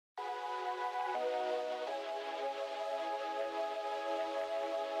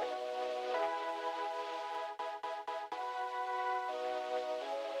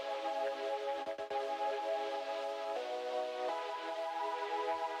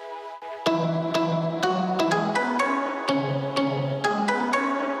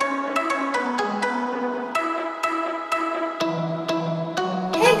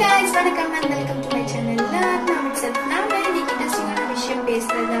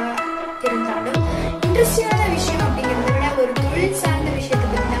இருந்தாலும் இன்ட்ரெஸ்டிங்கான விஷயம் அப்படிங்கிறத விட ஒரு தொழில் சார்ந்த விஷயத்தை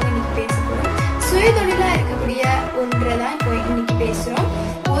பத்தி நாங்க இன்னைக்கு பேச போறோம். சுய தொழிலா இருக்கக்கூடிய ஒன்றைதான் இப்போ இன்னைக்கு பேசுறோம்.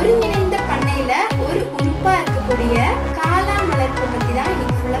 ஒருங்கிணைந்த பண்ணையில ஒரு உறுப்பா இருக்கக்கூடிய காளான் வளர்ப்பு பத்தி தான்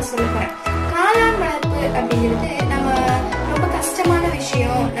இன்னைக்கு ஃபுல்லா சொல்ல போறேன். காளான் வளர்ப்பு அப்படிங்கிறது நம்ம ரொம்ப கஷ்டமான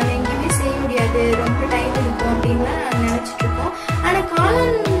விஷயம், நம்ம எங்கேயுமே செய்ய முடியாது, ரொம்ப டைம் இருக்கும் அப்படின்னு நினைச்சிட்டு இருக்கோம். ஆனா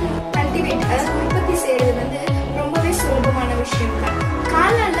காளான் கல்டிவேட் அதாவது உற்பத்தி செய்யறது வந்து ரொம்பவே சுலபமான விஷயம் தான்.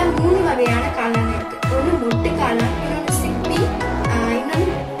 காளான்ல 3 வகையான காளான் இருக்கு. ஒண்ணு மொட்டு காளான், இன்னொன்னு சிப்பி,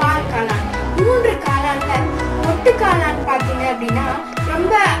 இன்னொன்னு பால் காளான். 3 காளான்ல மொட்டு காளான் பாத்தீங்க அப்படின்னா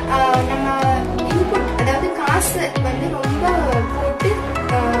ரொம்ப நம்ம இன்புட் அதாவது காசு வந்து ரொம்ப போட்டு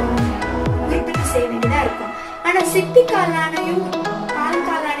உற்பத்தி செய்ய வேண்டியதா இருக்கும். ஆனா சிப்பி காளானையும் பால்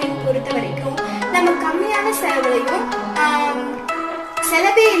காளானையும் பொறுத்த வரைக்கும் நம்ம கம்மியான செலவுலையும்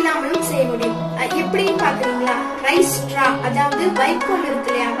செலவே இல்லாமலும் செய்ய முடியும். எப்படின்னு பாக்குறீங்களா? ரைஸ் ஸ்ட்ரா அதாவது வைக்கோல் இருக்கு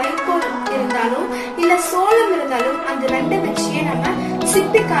இல்லையா, வைக்கோல் இருந்தாலும் இல்ல சோளம் இருந்தாலும் அந்த ரெண்டை வச்சே நம்ம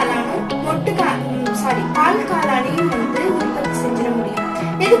சிப்பி காளானும் பால் காளானையும் வந்து உற்பத்தி செஞ்சிட முடியும்.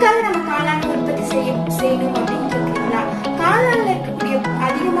 எதுக்காக நம்ம காளான் உற்பத்தி செய்யணும் அப்படின்னு கேக்குறீங்களா? காளான்ல இருக்கக்கூடிய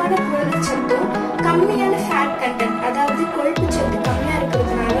அதிகமான புரதச்சத்தும் கம்மியான ஃபேட் கண்டென்ட் அதாவது கொழுப்பு சத்து கம்மியா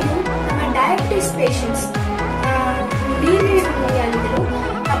இருக்கிறதுனாலையும் நம்ம டயபிட்டிஸ் பேஷண்ட்ஸ், நீரிழிவு நோயாளிகளும்,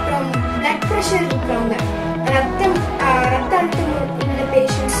 அப்புறம் பிளட் பிரஷர் இருக்கிறவங்க, ரத்த அழுத்தம் உள்ள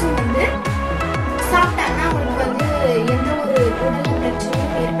பேஷண்ட்ஸும் வந்து சாப்பிட்டாங்கன்னா அவங்களுக்கு வந்து எந்த ஒரு உடல்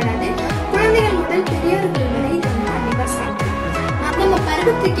பிரச்சனையும் ஏற்படாது. குழந்தைகள் முதல் பெரியவர்கள் வரை இதை வந்து கண்டிப்பா சாப்பிடலாம். நம்ம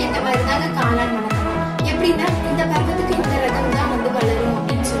பருவத்துக்கு ஏற்ற மாதிரி தாங்க காளான் வளர்க்கணும். எப்படின்னா இந்த பருவத்துக்கு இந்த ரகம் தான் வந்து வளரும்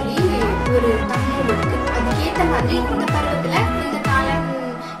அப்படின்னு சொல்லி ஒரு தமிழ் இருக்கு. அதுக்கேற்ற மாதிரி இந்த பருவத்துல இந்த காளான்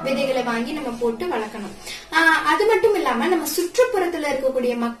விதைகளை வாங்கி நம்ம போட்டு வளர்க்கணும். அது மட்டும் இல்லாம நம்ம சுற்றுப்புறத்துல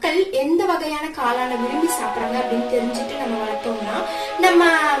இருக்கக்கூடிய மக்கள் எந்த வகையான காளானை விரும்பி சாப்பிடுறாங்க அப்படின்னு தெரிஞ்சுட்டு நம்ம வளர்த்தோம்னா நம்ம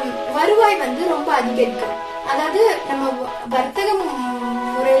வருவாய் வந்து ரொம்ப அதிகரிக்கும். அதாவது நம்ம வர்த்தக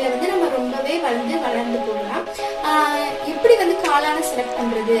முறையில வந்து நம்ம ரொம்பவே வளர்ந்து போகலாம். எப்படி வந்து காளானை செலக்ட்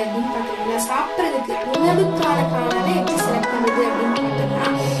பண்றது அப்படின்னு பாத்தீங்களா? சாப்பிட்றதுக்கு உணவுக்கான காளானை எப்படி செலக்ட் பண்றது அப்படின்னு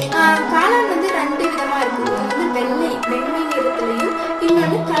பார்த்தோம்னா காளான் வந்து 2 விதமா இருக்கு. ஒன்று வந்து வெண்மை நிறத்திலையும்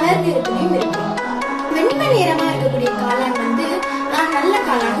இன்னொன்னு கலர் நிறத்திலையும் இருக்கு. வெண்மை நிறமா இருக்கக்கூடிய காளான் வந்து நல்ல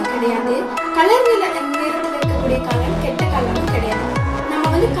காளானும் கிடையாது, கலர் நிறத்துல இருக்கக்கூடிய காளான் கெட்ட காளானும் கிடையாது. நம்ம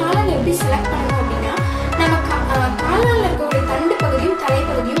வந்து காளான் எப்படி செலக்ட் பண்ணணும் அப்படின்னா நம்ம காளான்ல இருக்கக்கூடிய தண்டு பகுதியும்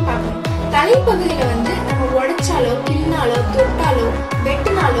தலைப்பகுதியும் பார்க்கணும். தலைப்பகுதியில வந்து நம்ம உடைச்சாலோ கிள்னாலோ தொட்டாலோ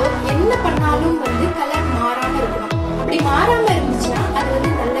வெட்டினாலோ என்ன பண்ணாலும் வந்து கலர் மாறாம இருக்கணும். அப்படி மாறாம இருந்துச்சுன்னா அது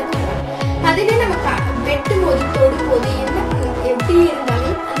வந்து நல்ல கலர். அதுவே நம்ம வெட்டும் போது தொடும் போது எப்படி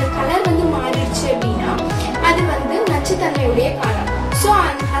இருந்தாலும் அந்த கலர் வந்து மாறிடுச்சு அப்படின்னா அது வந்து நச்சுத்தன்மையுடைய காளான். சோ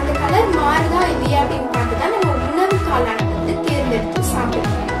அந்த கலர் மாறுதா இல்லையா அப்படின்னு பார்த்துதான் நம்ம உணவு காளானை வந்து தேர்ந்தெடுத்து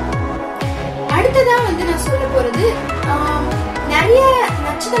சாப்பிடணும். அடுத்ததா வந்து நான் சொல்ல போறது நிறைய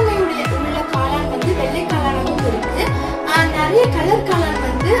நச்சுத்தன்மையுடைய உள்ள காளான் வந்து வெள்ளை காளானாகவும் இருக்கு. நிறைய கலர் காளான்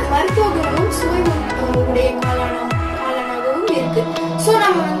வந்து மருத்துவ குணமும் சுவை உடைய காளானாகவும் இருக்கு. சோ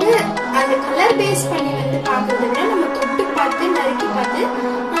நம்ம வந்து அந்த கலர் பேஸ் பண்ணி வந்து பாக்குறத விட நம்ம தொட்டு பார்த்து நறுக்கி பார்த்து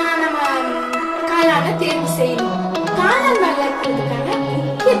நம்ம காளானை தேர்வு செய்யணும். காளான் வளர்க்கிறதுக்கான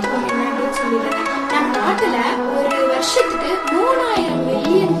முக்கியத்துவம் என்ன அப்படின்னு சொல்லிடுறேன். நம்ம நாட்டுல ஒரு வருஷத்துக்கு 3000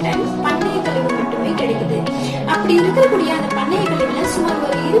 மில்லியன் டன் பண்ணை கழிவு மட்டுமே கிடைக்குது. அப்படி இருக்கக்கூடிய அந்த பண்ணை கழிவுல சுமார்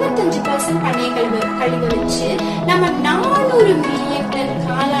ஒரு 25% பண்ணை கழிவை வச்சு நம்ம 400 மில்லியன் டன்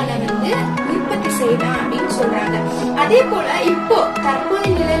காளானை வந்து உற்பத்தி செய்யலாம் அப்படின்னு சொல்றாங்க. அதே போல இப்போ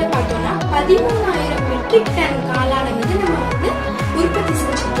தற்போதைய நிலையில பார்த்தோம்னா 13,000 மெட்ரிக் டன் காளானை வந்து நம்ம வந்து உற்பத்தி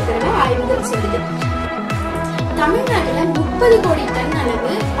செஞ்சுட்டு இருக்கிறத ஆய்வுகள் சொல்லுது. தமிழ்நாட்டுல 30 கோடி டன்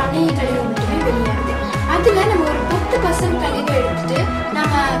அளவு பண்ணை கழிவு மட்டுமே வெளியாகுது. அதுல நம்ம ஒரு 10% கழிவு எடுத்துட்டு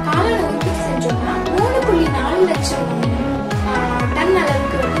நம்ம காளானை உற்பத்தி செஞ்சோம்னா 3.4 லட்சம் டன்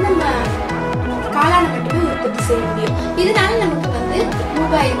அளவுக்கு வந்து நம்ம காளானை மட்டுமே உற்பத்தி செய்ய முடியும். இதனால நமக்கு வந்து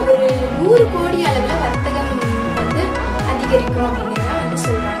ரூபாய் ஒரு 100 கோடி அளவுல வர்த்தகம் வந்து அதிகரிக்கும் அப்படிங்கிறத வந்து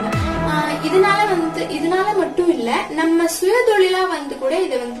சொல்றாங்க. இதனால மட்டும் இல்ல நம்ம சுய தொழிலா வந்து கூட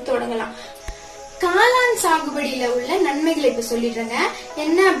இதை வந்து தொடங்கலாம். காளான் சாகுபடியில உள்ள நன்மைகளை இப்ப சொல்லிடுறேங்க.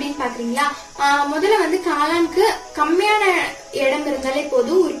 என்ன அப்படின்னு பாக்குறீங்களா? முதல்ல வந்து காளானுக்கு கம்மியான இடம் இருந்தாலே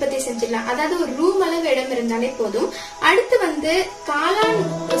போதும், உற்பத்தி செஞ்சிடலாம். அதாவது ஒரு ரூம் அளவு இடம் இருந்தாலே போதும். அடுத்து வந்து காளான்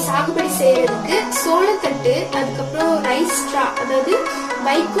சாகுபடி செய்யறதுக்கு சோளத்தட்டு, அதுக்கப்புறம் ரைஸ் ஸ்ட்ரா அதாவது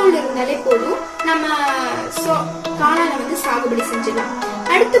வைக்கோல் இருந்தாலே போதும், நம்ம காளானை வந்து சாகுபடி செஞ்சிடலாம்.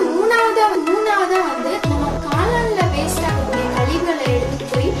 அடுத்து மூணாவதா வந்து நம்ம காளான்ல வேஸ்ட் ஆகக்கூடிய கழிவுகளை எடுத்துட்டு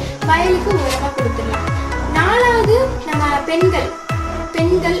போய் வயலுக்கு உரமா கொடுத்துடலாம். 4வது நம்ம பெண்கள்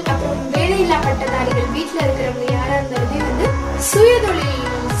அப்புறம் வேலையில்லா பட்டதாரிகள் வீட்டுல இருக்கிறவங்க யாரா இருந்தாலுமே வந்து சுயதொழில்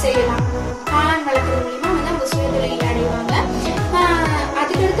செய்யலாம். காளான் வளர்க்கறது மூலியமா வந்து அவங்க சுயதொழில் அடைவாங்க.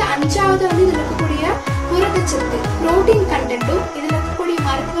 அதுக்கடுத்து 5வது வந்து இதுல இருக்கக்கூடிய புரதச்சத்து புரோட்டீன் கண்டென்ட்டும் இதுல இருக்கக்கூடிய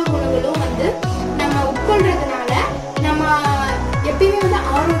மருத்துவ குணங்களும் வந்து நம்ம உட்கொள்றதுனால நம்ம எப்பயுமே வந்து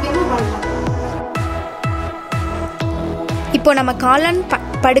ஆரோக்கியமா வாழலாம். இப்போ நம்ம காளான்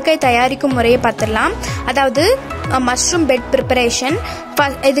படுக்கை தயாரிக்கும் முறையை பார்த்துடலாம். அதாவது மஷ்ரூம் பெட் ப்ரிப்பரேஷன்.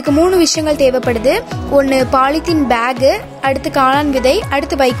 இதுக்கு 3 விஷயங்கள் தேவைப்படுது. ஒன்று பாலித்தீன் பேகு, அடுத்து காளான் விதை,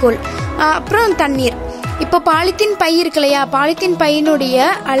 அடுத்து வைக்கோல், அப்புறம் தண்ணீர். இப்போ பாலித்தீன் பை இருக்கு இல்லையா, பாலித்தீன் பையினுடைய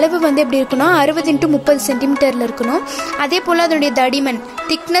அளவு வந்து எப்படி இருக்கணும், 60 × 30 சென்டிமீட்டர்ல இருக்கணும். அதே போல் அதனுடைய தடிமன்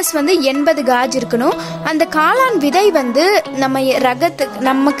திக்னஸ் வந்து 80 காஜ் இருக்கணும். அந்த காளான் விதை வந்து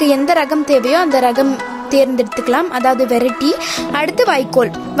நமக்கு எந்த ரகம் தேவையோ அந்த ரகம் தேர்ந்தெடுத்துக்கலாம், அதாவது வெரைட்டி. அடுத்து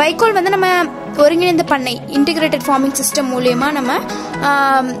வைக்கோல் வந்து நம்ம ஒருங்கிணைந்த பண்ணை இன்டிகிரேட்டட் ஃபார்மிங் சிஸ்டம் மூலமா நம்ம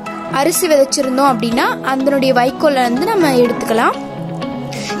அரிசி விதைச்சிருந்தோம் அப்படின்னா அதனுடைய வைக்கோலை வந்து நம்ம எடுத்துக்கலாம்.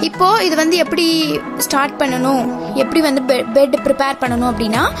 இப்போ இது வந்து எப்படி ஸ்டார்ட் பண்ணணும், எப்படி வந்து பெட் ப்ரிப்பேர் பண்ணணும்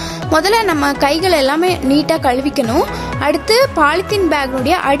அப்படின்னா, முதல்ல நம்ம கைகளை எல்லாமே நீட்டாக கழுவிக்கணும். அடுத்து பாலித்தீன்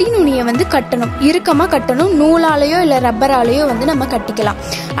பேக்னுடைய அடிநுனியை வந்து கட்டணும், இறுக்கமாக கட்டணும். நூலாலேயோ இல்லை ரப்பராலேயோ வந்து நம்ம கட்டிக்கலாம்.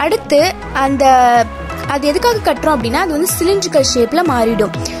 அடுத்து அது எதுக்காக கட்டுறோம் அப்படின்னா, அது வந்து சிலிண்ட்ரிக்கல் ஷேப்பில்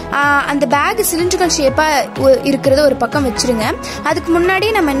மாறிடும். அந்த பேக் சிலிண்ட்ரிக்கல் ஷேப்பாக இருக்கிறத ஒரு பக்கம் வச்சுருங்க. அதுக்கு முன்னாடி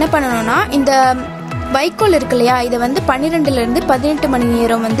நம்ம என்ன பண்ணணும்னா, இந்த வைக்கோல் இருக்கு இல்லையா, இதை வந்து 12 to 18 மணி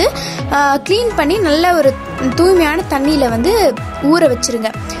நேரம் வந்து க்ளீன் பண்ணி நல்ல ஒரு தூய்மையான தண்ணியில் வந்து ஊற வச்சுருங்க.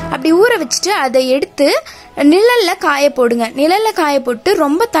 அப்படி ஊற வச்சுட்டு அதை எடுத்து நிழல்ல காய போடுங்க. நிழல்ல காய போட்டு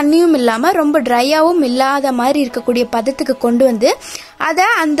ரொம்ப தண்ணியும் இல்லாமல் ரொம்ப ட்ரையாகவும் இல்லாத மாதிரி இருக்கக்கூடிய பதத்துக்கு கொண்டு வந்து அதை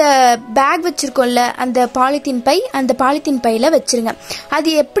அந்த பேக் வச்சிருக்கோம்ல, அந்த பாலித்தீன் பையில வச்சிருங்க. அது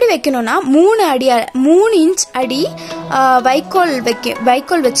எப்படி வைக்கணும்னா, 3 இன்ச் அடி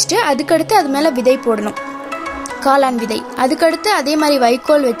வைக்கோல் வச்சுட்டு அதுக்கடுத்து அது மேல விதை போடணும், காளான் விதை. அதுக்கடுத்து அதே மாதிரி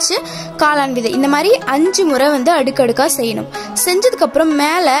வைக்கோல் வச்சு காளான் விதை, இந்த மாதிரி 5 முறை வந்து அடுக்கடுக்கா செய்யணும். செஞ்சதுக்கு அப்புறம்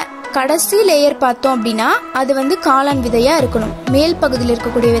மேல கடைசி லேயர் பார்த்தோம் அப்படின்னா அது வந்து காளான் விதையா இருக்கணும். மேல் பகுதியில்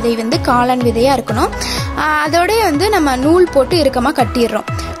இருக்கக்கூடிய விதை வந்து காளான் விதையா இருக்கணும். அதோடய வந்து நம்ம நூல் போட்டு இறுக்கமா கட்டிடுறோம்.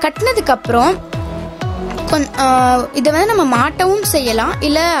 கட்டினதுக்கு அப்புறம் இதை வந்து நம்ம மாட்டவும் செய்யலாம்,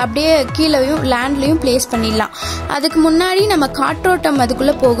 இல்லை அப்படியே கீழேயும் லேண்ட்லையும் பிளேஸ் பண்ணிடலாம். அதுக்கு முன்னாடி நம்ம காற்றோட்டம்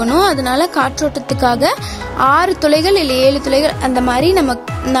அதுக்குள்ளே போகணும். அதனால காற்றோட்டத்துக்காக 6 துளைகள் இல்லை 7 துளைகள் அந்த மாதிரி நம்ம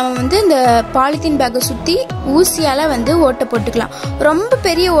வந்து இந்த பாலித்தீன் பேக்கை சுற்றி ஊசியால் வந்து ஓட்டை போட்டுக்கலாம். ரொம்ப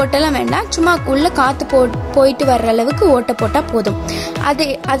பெரிய ஓட்டெல்லாம் வேண்டாம், சும்மா உள்ள காற்று போயிட்டு வர்ற அளவுக்கு ஓட்டை போட்டால் போதும்.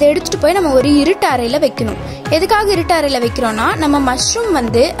 அதை எடுத்துகிட்டு போய் நம்ம ஒரு இருட்டு அறையில் வைக்கணும். எதுக்காக இருட்டு அறையில் வைக்கிறோன்னா, நம்ம மஷ்ரூம்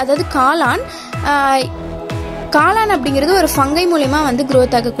வந்து அதாவது காளான் அப்படிங்கிறது ஒரு ஃபங்கை மூலமா வந்து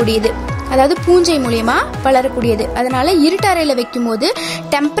க்ரோத் ஆகக்கூடியது, அதாவது பூஞ்சை மூலமா வளரக்கூடியது. அதனால இருட்டறையில வைக்கும் போது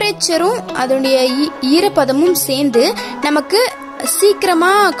டெம்பரேச்சரும் அதனுடைய ஈரப்பதமும் சேர்ந்து நமக்கு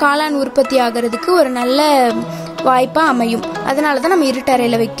சீக்கிரமா காளான் உற்பத்தி ஆகிறதுக்கு ஒரு நல்ல வாய்ப்பா அமையும். அதனாலதான் நம்ம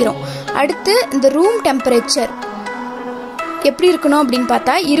இருட்டறையில வைக்கிறோம். அடுத்து இந்த ரூம் டெம்பரேச்சர் எப்படி இருக்கணும் அப்படின்னு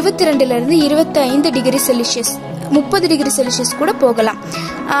பார்த்தா 22 to 25 degree Celsius, 30 degree Celsius கூட போகலாம்.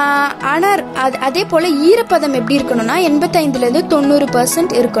 ஆனால் அதே போல் ஈரப்பதம் எப்படி இருக்கணும்னா 85 to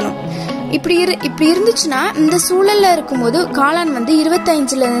 90% இருக்கணும். இப்படி இருந்துச்சுன்னா இந்த சூழலில் இருக்கும்போது காளான் வந்து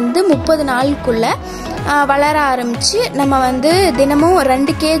 25 to 30 நாளுக்குள்ள வளர ஆரம்பித்து நம்ம வந்து தினமும்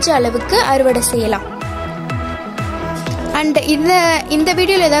 2 kg அளவுக்கு அறுவடை செய்யலாம். அண்ட் இந்த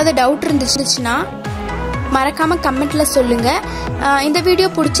வீடியோவில் ஏதாவது டவுட் இருந்துச்சுன்னா மறக்காமல் கமெண்ட்டில் சொல்லுங்கள். இந்த வீடியோ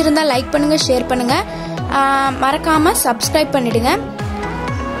பிடிச்சிருந்தா லைக் பண்ணுங்கள், ஷேர் பண்ணுங்கள், மறக்காமல் சப்ஸ்கிரைப் பண்ணிடுங்க.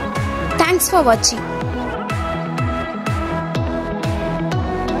 தேங்க்ஸ் ஃபார் வாட்சிங்.